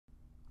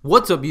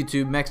What's up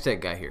YouTube,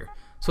 MaxTech Guy here.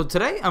 So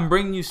today I'm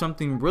bringing you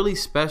something really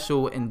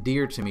special and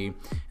dear to me,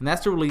 and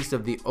that's the release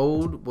of the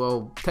old,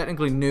 well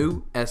technically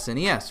new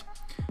SNES.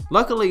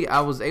 Luckily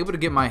I was able to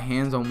get my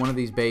hands on one of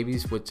these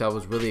babies, which I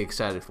was really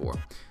excited for.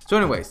 So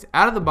anyways,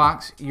 out of the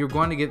box you're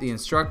going to get the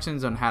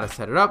instructions on how to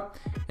set it up,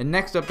 and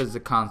next up is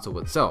the console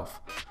itself.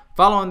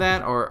 Following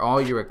that are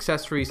all your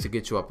accessories to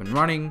get you up and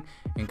running,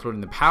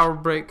 including the power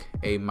brick,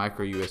 a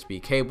micro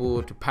USB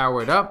cable to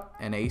power it up,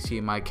 an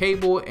HDMI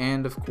cable,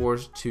 and of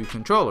course 2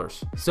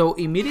 controllers. So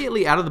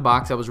immediately out of the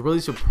box I was really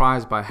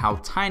surprised by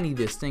how tiny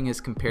this thing is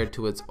compared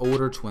to its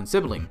older twin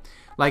sibling.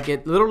 Like,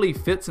 it literally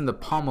fits in the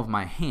palm of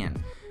my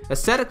hand.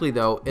 Aesthetically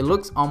though, it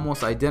looks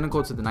almost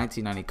identical to the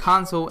 1990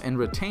 console and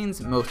retains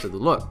most of the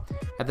look.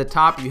 At the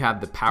top you have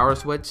the power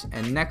switch,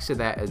 and next to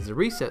that is the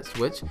reset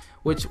switch,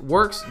 which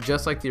works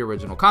just like the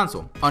original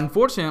console.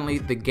 Unfortunately,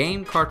 the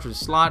game cartridge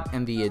slot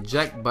and the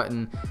eject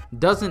button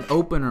doesn't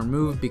open or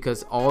move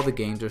because all the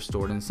games are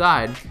stored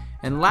inside.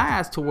 And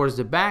last, towards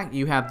the back,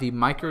 you have the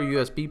micro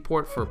USB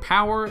port for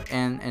power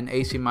and an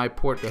HDMI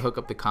port to hook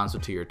up the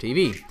console to your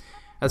TV.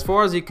 As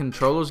far as the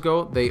controllers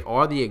go, they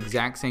are the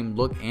exact same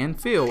look and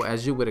feel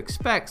as you would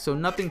expect, so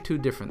nothing too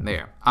different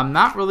there. I'm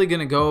not really going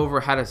to go over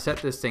how to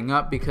set this thing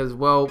up because,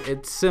 well,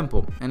 it's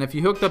simple, and if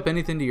you hooked up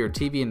anything to your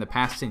TV in the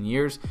past 10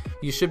 years,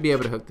 you should be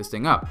able to hook this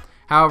thing up.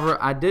 However,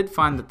 I did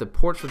find that the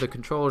ports for the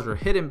controllers are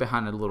hidden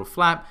behind a little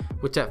flap,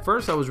 which at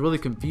first I was really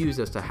confused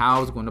as to how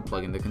I was going to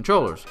plug in the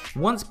controllers.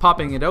 Once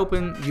popping it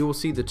open, you will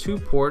see the 2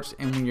 ports,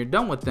 and when you're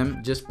done with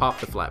them, just pop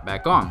the flap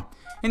back on.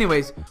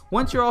 Anyways,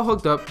 once you're all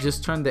hooked up,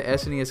 just turn the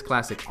SNES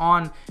Classic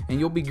on and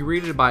you'll be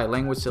greeted by a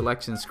language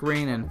selection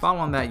screen, and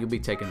following that you'll be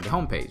taken to the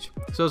home page.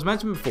 So as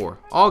mentioned before,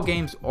 all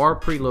games are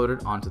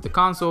preloaded onto the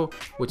console,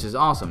 which is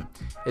awesome.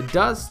 It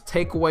does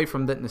take away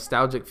from that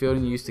nostalgic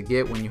feeling you used to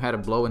get when you had to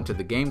blow into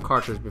the game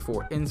cartridge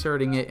before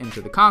inserting it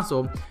into the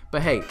console,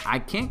 but hey, I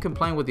can't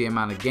complain with the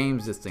amount of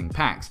games this thing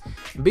packs.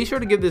 And be sure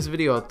to give this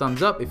video a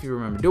thumbs up if you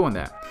remember doing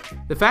that.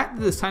 The fact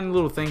that this tiny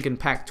little thing can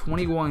pack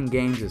 21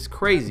 games is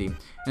crazy,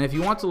 and if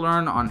you want to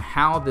learn on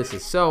how this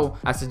is so,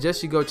 I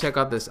suggest you go check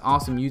out this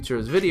awesome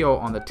YouTuber's video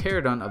on the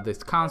teardown of this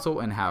console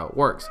and how it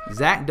works.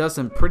 Zach does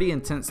some pretty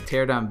intense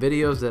teardown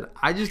videos that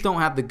I just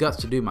don't have the guts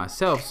to do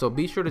myself, so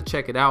be sure to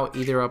check it out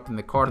either up in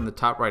the card in the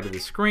top right of the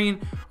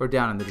screen or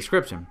down in the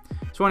description.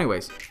 So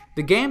anyways,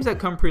 the games that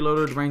come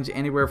preloaded range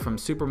anywhere from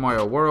Super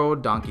Mario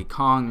World, Donkey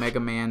Kong, Mega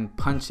Man,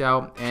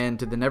 Punch-Out, and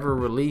to the never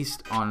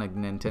released on a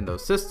Nintendo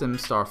system,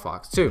 Star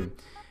Fox 2.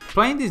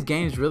 Playing these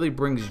games really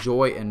brings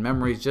joy and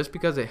memories just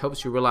because it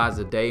helps you realize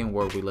the day and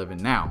world we live in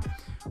now.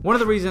 One of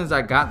the reasons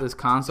I got this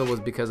console was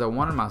because I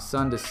wanted my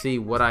son to see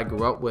what I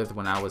grew up with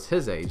when I was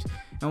his age.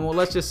 And well,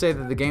 let's just say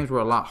that the games were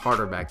a lot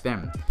harder back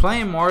then.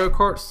 Playing Mario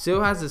Kart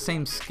still has the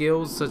same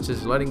skills, such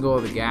as letting go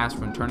of the gas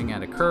when turning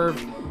at a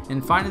curve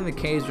and finding the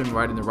caves when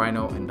riding the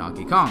Rhino in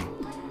Donkey Kong.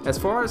 As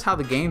far as how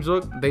the games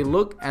look, they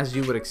look as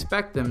you would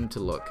expect them to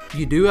look.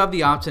 You do have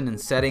the option in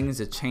settings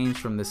to change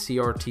from the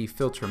CRT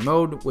filter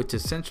mode, which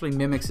essentially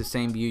mimics the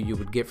same view you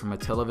would get from a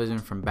television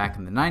from back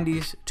in the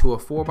 90s, to a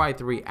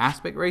 4:3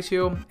 aspect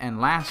ratio, and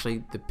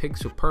lastly the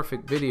pixel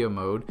perfect video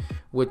mode,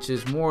 which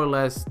is more or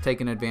less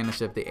taking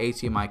advantage of the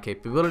HDMI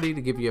capability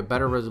to give you a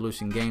better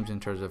resolution games in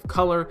terms of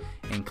color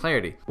and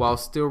clarity, while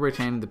still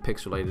retaining the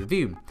pixelated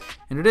view.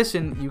 In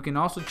addition, you can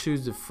also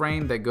choose the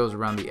frame that goes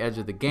around the edge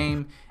of the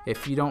game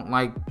if you don't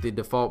like the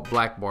default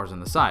black bars on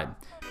the side.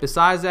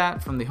 Besides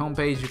that, from the home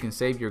page you can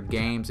save your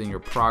games and your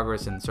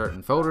progress in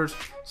certain folders,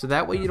 so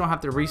that way you don't have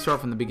to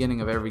restart from the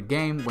beginning of every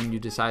game when you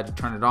decide to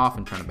turn it off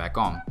and turn it back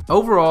on.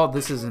 Overall,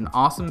 this is an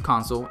awesome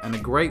console and a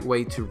great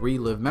way to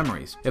relive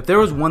memories. If there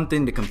was one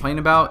thing to complain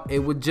about, it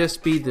would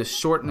just be the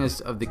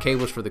shortness of the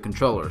cables for the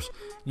controllers.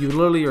 You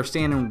literally are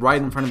standing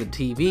right in front of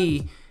the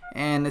TV,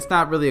 and it's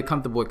not really a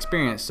comfortable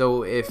experience.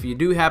 So if you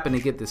do happen to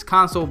get this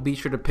console, be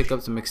sure to pick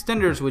up some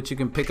extenders, which you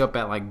can pick up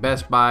at like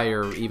Best Buy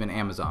or even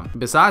Amazon.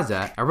 Besides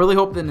that, I really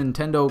hope that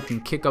Nintendo can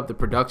kick up the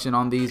production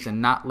on these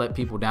and not let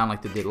people down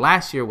like they did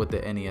last year with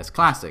the NES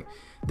Classic.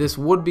 This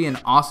would be an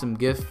awesome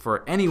gift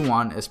for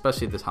anyone,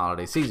 especially this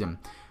holiday season.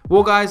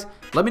 Well guys,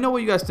 let me know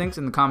what you guys think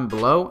in the comment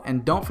below,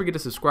 and don't forget to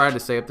subscribe to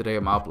stay up to date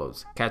on my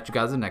uploads. Catch you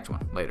guys in the next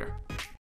one. Later.